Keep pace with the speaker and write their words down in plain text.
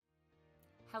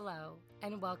Hello,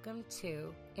 and welcome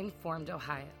to Informed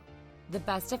Ohio. The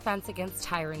best defense against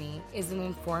tyranny is an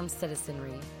informed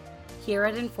citizenry. Here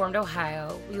at Informed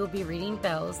Ohio, we will be reading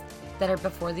bills that are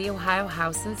before the Ohio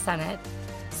House and Senate,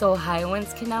 so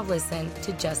Ohioans can now listen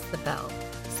to just the bill,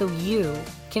 so you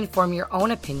can form your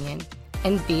own opinion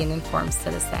and be an informed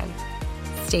citizen.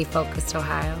 Stay focused,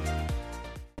 Ohio.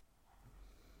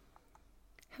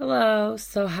 Hello.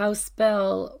 So House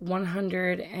Bill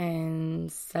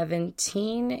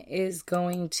 117 is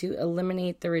going to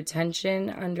eliminate the retention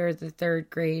under the third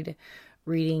grade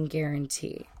reading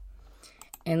guarantee.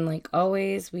 And like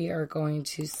always, we are going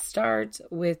to start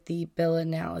with the bill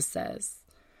analysis.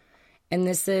 And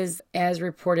this is as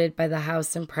reported by the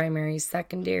House and Primary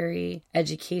Secondary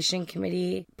Education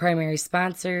Committee. Primary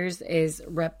sponsors is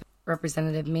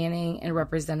Representative Manning and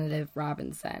Representative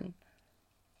Robinson.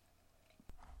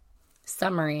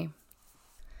 Summary.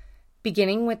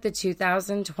 Beginning with the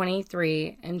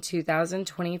 2023 and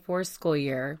 2024 school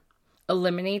year,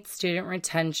 eliminate student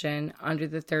retention under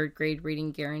the third grade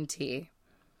reading guarantee.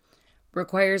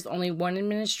 Requires only one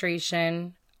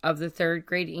administration of the third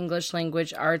grade English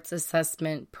language arts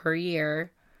assessment per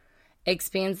year.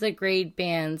 Expands the grade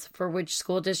bands for which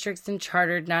school districts and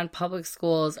chartered non-public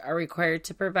schools are required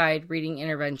to provide reading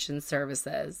intervention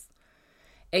services.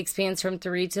 Expands from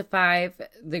 3 to 5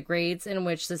 the grades in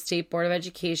which the State Board of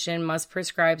Education must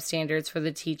prescribe standards for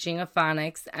the teaching of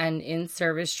phonics and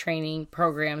in-service training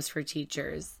programs for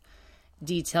teachers.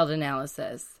 Detailed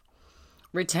analysis.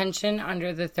 Retention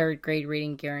under the third grade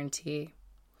reading guarantee.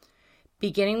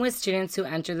 Beginning with students who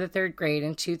enter the third grade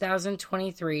in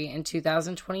 2023 and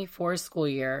 2024 school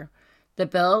year, the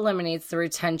bill eliminates the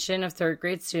retention of third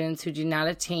grade students who do not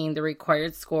attain the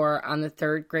required score on the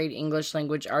third grade English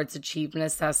Language Arts Achievement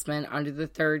Assessment under the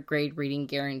third grade reading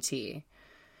guarantee.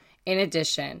 In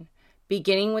addition,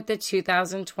 beginning with the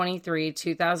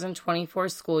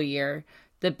 2023-2024 school year,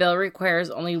 the bill requires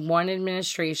only one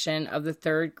administration of the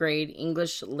third grade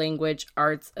English Language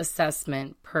Arts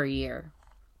Assessment per year.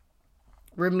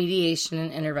 Remediation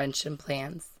and intervention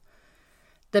plans.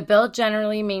 The bill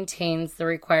generally maintains the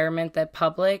requirement that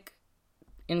public,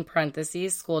 in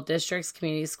parentheses, school districts,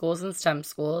 community schools, and STEM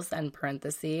schools, end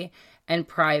parentheses, and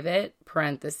private,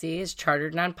 parentheses,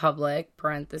 chartered non-public,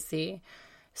 parentheses,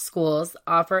 schools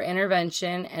offer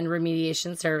intervention and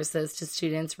remediation services to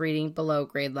students reading below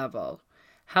grade level.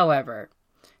 However,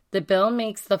 the bill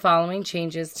makes the following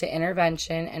changes to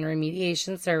intervention and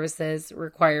remediation services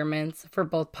requirements for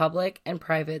both public and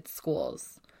private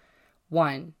schools.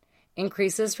 1.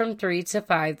 Increases from 3 to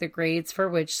 5 the grades for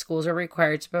which schools are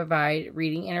required to provide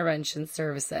reading intervention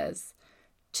services.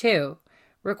 2.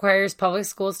 Requires public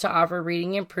schools to offer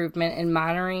reading improvement and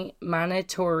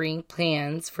monitoring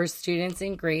plans for students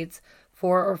in grades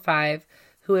 4 or 5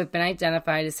 who have been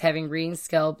identified as having reading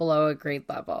skill below a grade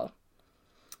level.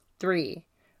 3.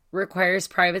 Requires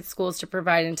private schools to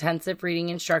provide intensive reading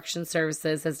instruction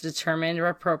services as determined or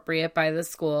appropriate by the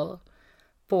school.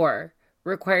 4.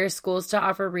 Requires schools to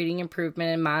offer reading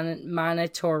improvement and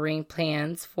monitoring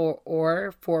plans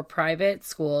for private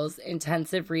schools,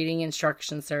 intensive reading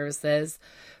instruction services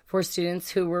for students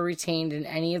who were retained in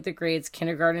any of the grades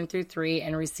kindergarten through 3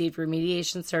 and received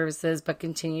remediation services but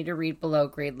continue to read below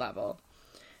grade level.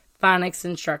 Phonics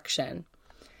instruction.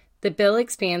 The bill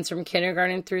expands from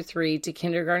kindergarten through 3 to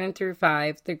kindergarten through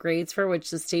 5 the grades for which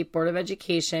the State Board of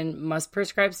Education must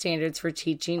prescribe standards for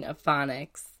teaching of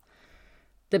phonics.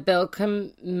 The bill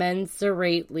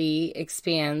commensurately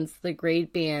expands the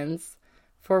grade bands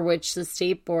for which the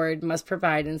State Board must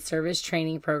provide in-service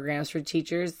training programs for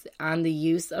teachers on the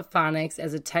use of phonics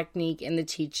as a technique in the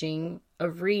teaching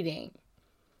of reading.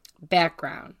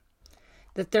 Background.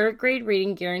 The third grade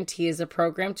reading guarantee is a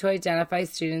program to identify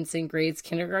students in grades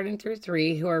kindergarten through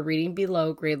 3 who are reading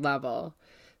below grade level.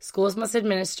 Schools must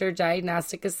administer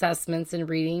diagnostic assessments in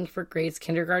reading for grades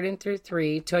kindergarten through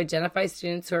 3 to identify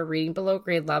students who are reading below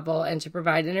grade level and to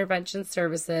provide intervention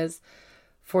services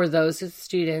for those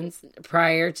students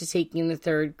prior to taking the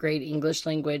third grade English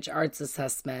Language Arts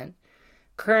Assessment.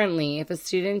 Currently, if a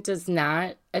student does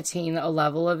not attain a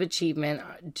level of achievement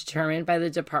determined by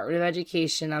the Department of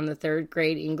Education on the third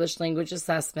grade English Language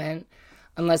Assessment,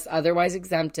 unless otherwise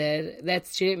exempted, that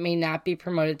student may not be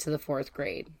promoted to the fourth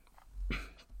grade.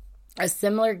 A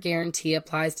similar guarantee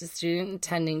applies to students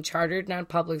attending chartered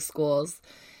non-public schools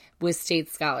with state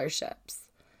scholarships.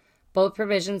 Both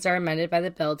provisions are amended by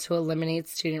the bill to eliminate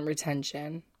student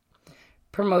retention.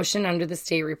 Promotion under the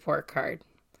state report card.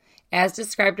 As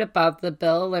described above, the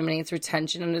bill eliminates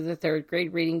retention under the third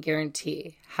grade reading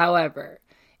guarantee. However,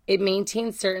 It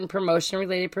maintains certain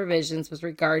promotion-related provisions with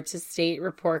regard to state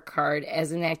report card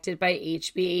as enacted by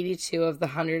HB 82 of the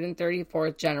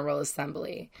 134th General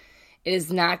Assembly. It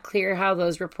is not clear how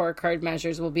those report card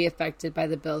measures will be affected by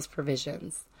the bill's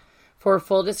provisions. For a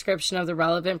full description of the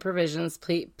relevant provisions,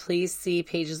 please see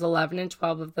pages 11 and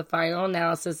 12 of the final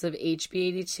analysis of HB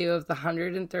 82 of the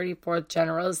 134th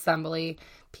General Assembly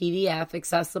PDF,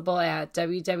 accessible at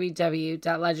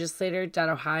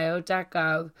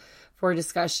www.legislator.ohio.gov for a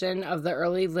discussion of the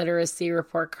early literacy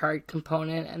report card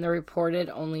component and the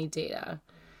reported only data.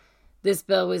 This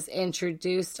bill was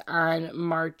introduced on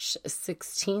March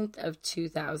 16th of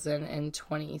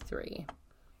 2023.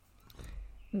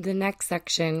 The next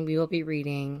section we will be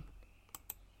reading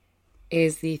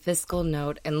is the fiscal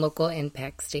note and local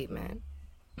impact statement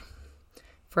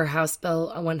for House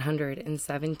Bill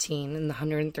 117 in the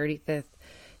 135th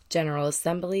General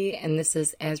Assembly, and this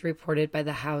is as reported by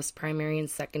the House Primary and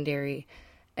Secondary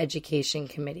Education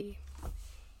Committee.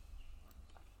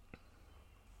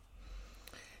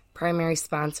 Primary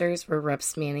sponsors were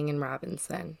Reps. Manning and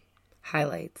Robinson.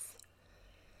 Highlights.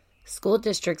 School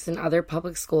districts and other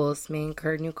public schools may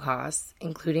incur new costs,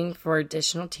 including for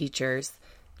additional teachers,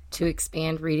 to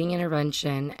expand reading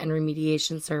intervention and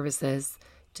remediation services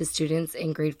to students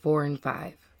in grade 4 and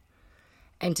 5,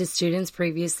 and to students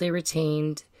previously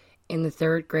retained in the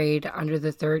third grade under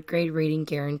the third grade reading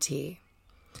guarantee.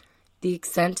 The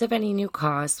extent of any new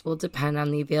costs will depend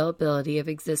on the availability of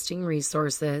existing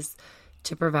resources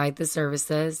to provide the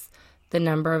services, the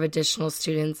number of additional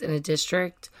students in a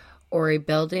district, or a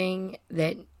building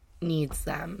that needs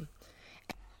them,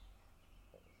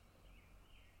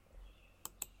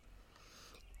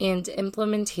 and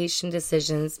implementation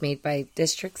decisions made by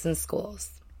districts and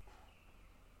schools.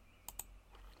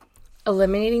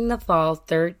 Eliminating the fall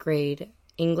third grade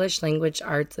English Language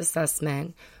Arts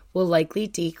assessment will likely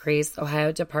decrease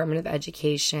Ohio Department of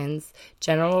Education's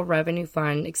General Revenue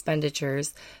Fund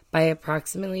expenditures by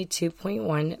approximately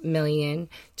 $2.1 million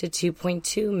to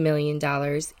 $2.2 million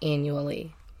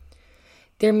annually.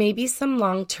 There may be some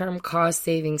long-term cost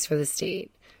savings for the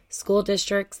state, school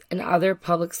districts, and other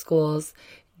public schools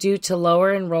due to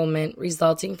lower enrollment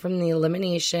resulting from the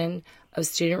elimination of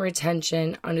student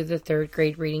retention under the third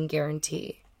grade reading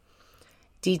guarantee.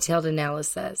 Detailed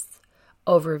analysis.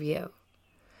 Overview.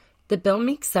 The bill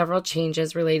makes several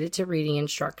changes related to reading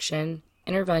instruction,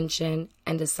 intervention,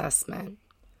 and assessment.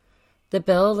 The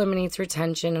bill eliminates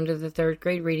retention under the third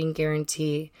grade reading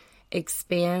guarantee,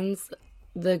 expands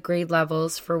the grade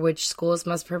levels for which schools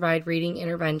must provide reading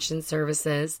intervention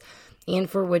services, and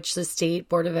for which the State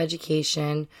Board of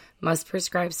Education must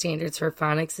prescribe standards for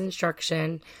phonics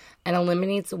instruction, and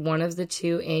eliminates one of the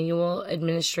two annual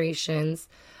administrations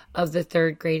of the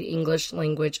third grade English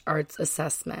Language Arts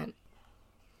assessment.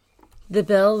 The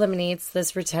bill eliminates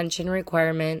this retention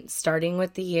requirement starting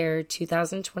with the year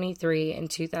 2023 and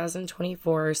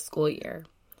 2024 school year.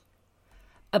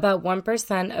 About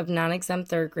 1% of non-exempt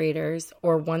third graders,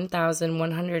 or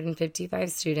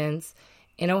 1,155 students,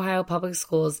 in Ohio public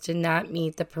schools did not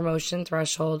meet the promotion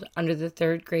threshold under the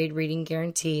third grade reading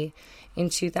guarantee in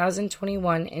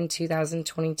 2021 and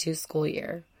 2022 school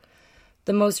year,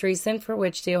 the most recent for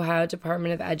which the Ohio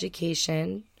Department of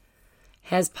Education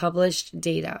has published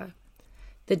data.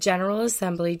 The General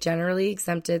Assembly generally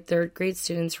exempted third grade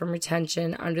students from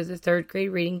retention under the third grade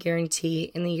reading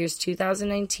guarantee in the years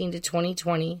 2019 to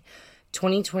 2020,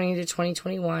 2020 to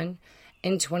 2021,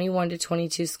 and 21 to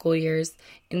 22 school years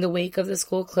in the wake of the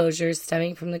school closures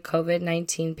stemming from the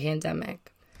COVID-19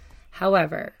 pandemic.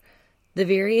 However, the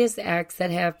various acts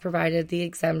that have provided the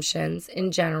exemptions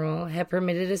in general have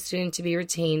permitted a student to be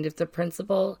retained if the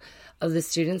principal of the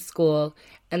student's school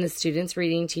and the student's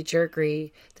reading teacher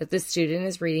agree that the student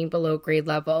is reading below grade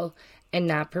level and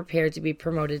not prepared to be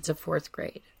promoted to fourth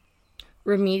grade.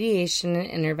 Remediation and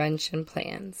intervention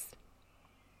plans.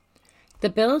 The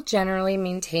bill generally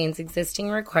maintains existing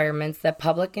requirements that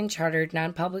public and chartered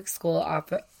non-public schools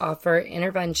offer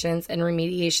interventions and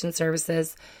remediation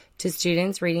services to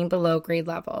students reading below grade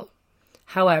level.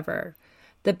 However,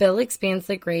 the bill expands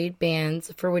the grade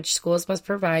bands for which schools must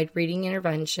provide reading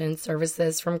intervention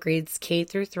services from grades K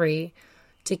through 3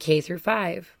 to K through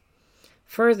 5.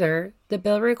 Further, the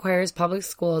bill requires public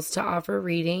schools to offer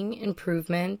reading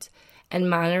improvement and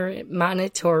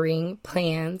monitoring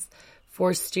plans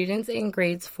for students in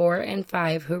grades 4 and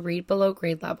 5 who read below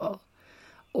grade level,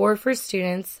 or for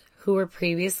students who were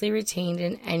previously retained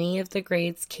in any of the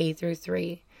grades K through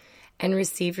 3 and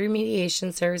received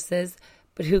remediation services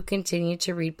but who continue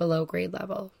to read below grade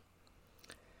level.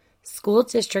 School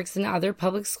districts and other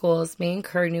public schools may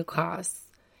incur new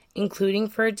costs, including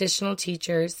for additional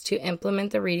teachers, to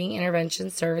implement the reading intervention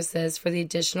services for the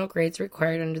additional grades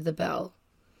required under the bill.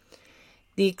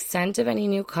 The extent of any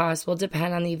new costs will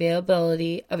depend on the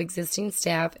availability of existing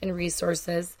staff and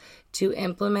resources to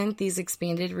implement these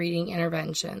expanded reading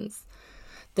interventions,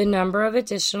 the number of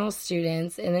additional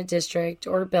students in a district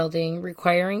or building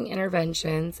requiring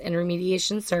interventions and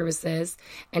remediation services,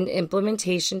 and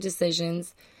implementation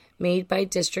decisions made by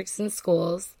districts and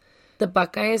schools. The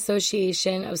Buckeye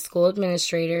Association of School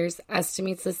Administrators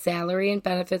estimates the salary and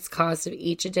benefits cost of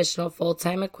each additional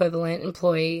full-time equivalent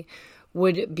employee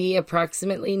would be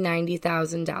approximately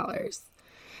 $90,000.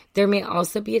 There may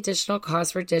also be additional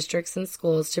costs for districts and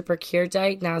schools to procure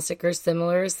diagnostic or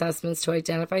similar assessments to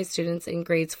identify students in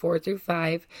grades 4 through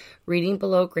 5 reading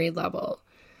below grade level.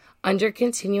 Under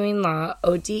continuing law,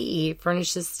 ODE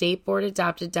furnishes state board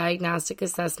adopted diagnostic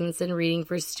assessments in reading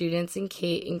for students in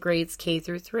grades K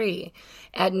through 3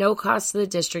 at no cost to the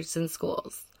districts and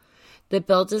schools. The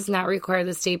bill does not require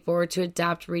the state board to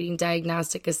adopt reading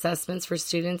diagnostic assessments for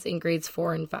students in grades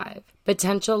 4 and 5.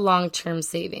 Potential long-term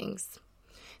savings.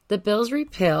 The bill's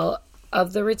repeal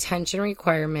of the retention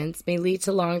requirements may lead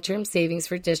to long-term savings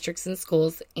for districts and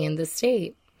schools and the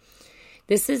state.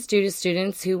 This is due to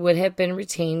students who would have been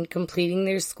retained completing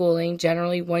their schooling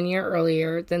generally 1 year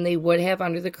earlier than they would have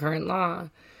under the current law,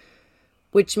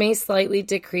 which may slightly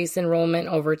decrease enrollment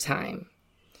over time.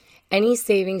 Any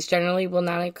savings generally will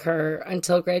not occur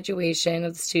until graduation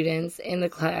of the students in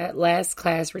the last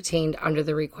class retained under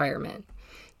the requirement.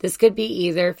 This could be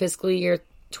either fiscal year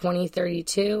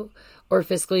 2032 or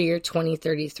fiscal year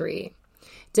 2033,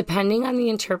 depending on the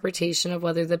interpretation of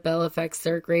whether the bill affects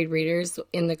third grade readers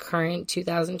in the current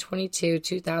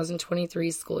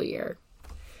 2022-2023 school year.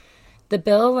 The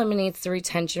bill eliminates the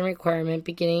retention requirement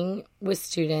beginning with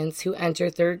students who enter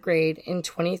third grade in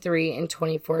 23 and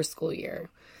 24 school year,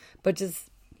 but does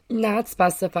not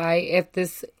specify if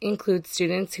this includes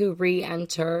students who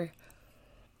re-enter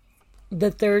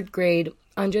the third grade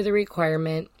under the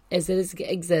requirement as it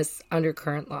exists under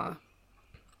current law.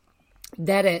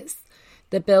 That is,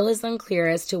 the bill is unclear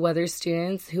as to whether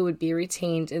students who would be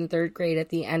retained in third grade at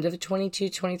the end of the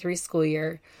 22-23 school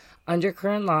year under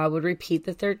current law would repeat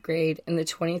the third grade in the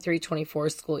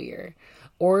 23-24 school year,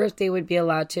 or if they would be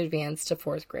allowed to advance to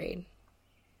fourth grade.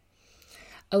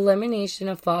 Elimination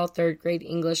of fall third grade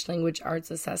English language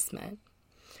arts assessment.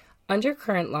 Under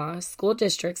current law, school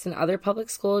districts and other public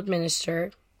schools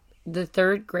administer the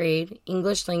third grade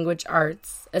English language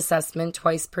arts assessment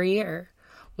twice per year,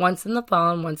 once in the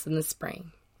fall and once in the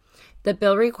spring. The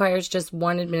bill requires just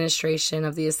one administration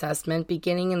of the assessment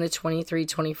beginning in the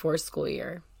 23-24 school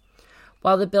year.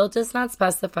 While the bill does not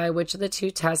specify which of the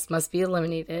two tests must be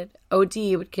eliminated,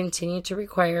 ODE would continue to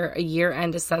require a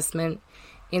year-end assessment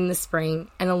in the spring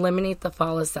and eliminate the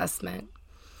fall assessment.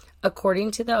 According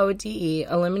to the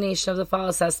ODE, elimination of the fall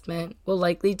assessment will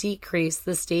likely decrease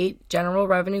the state general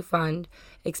revenue fund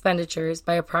expenditures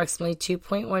by approximately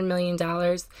 $2.1 million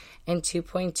and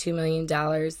 $2.2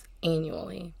 million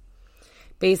annually,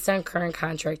 based on current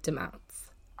contract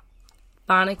amounts.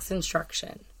 Phonics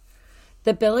instruction.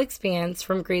 The bill expands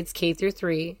from grades K through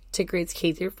 3 to grades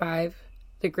K through 5,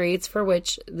 the grades for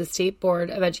which the State Board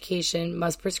of Education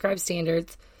must prescribe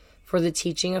standards for the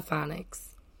teaching of phonics.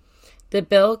 The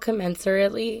bill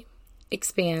commensurately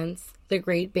expands the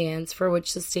grade bands for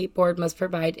which the State Board must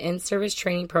provide in-service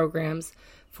training programs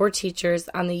for teachers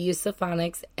on the use of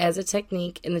phonics as a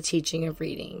technique in the teaching of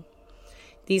reading.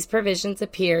 These provisions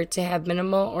appear to have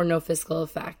minimal or no fiscal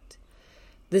effect.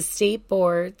 The State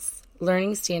Board's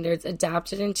learning standards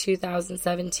adopted in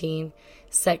 2017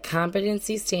 set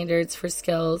competency standards for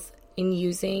skills in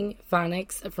using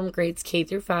phonics from grades K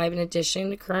through 5 in addition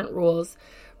to current rules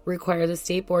require the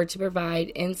State Board to provide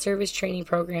in-service training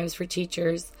programs for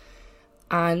teachers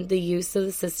on the use of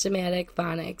the systematic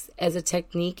phonics as a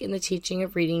technique in the teaching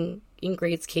of reading in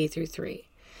grades K through 3,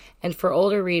 and for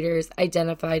older readers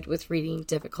identified with reading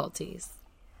difficulties.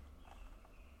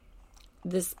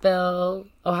 This bill,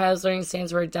 Ohio's learning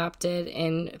standards were adopted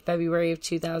in February of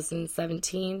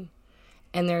 2017,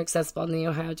 and they're accessible on the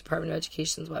Ohio Department of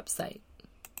Education's website.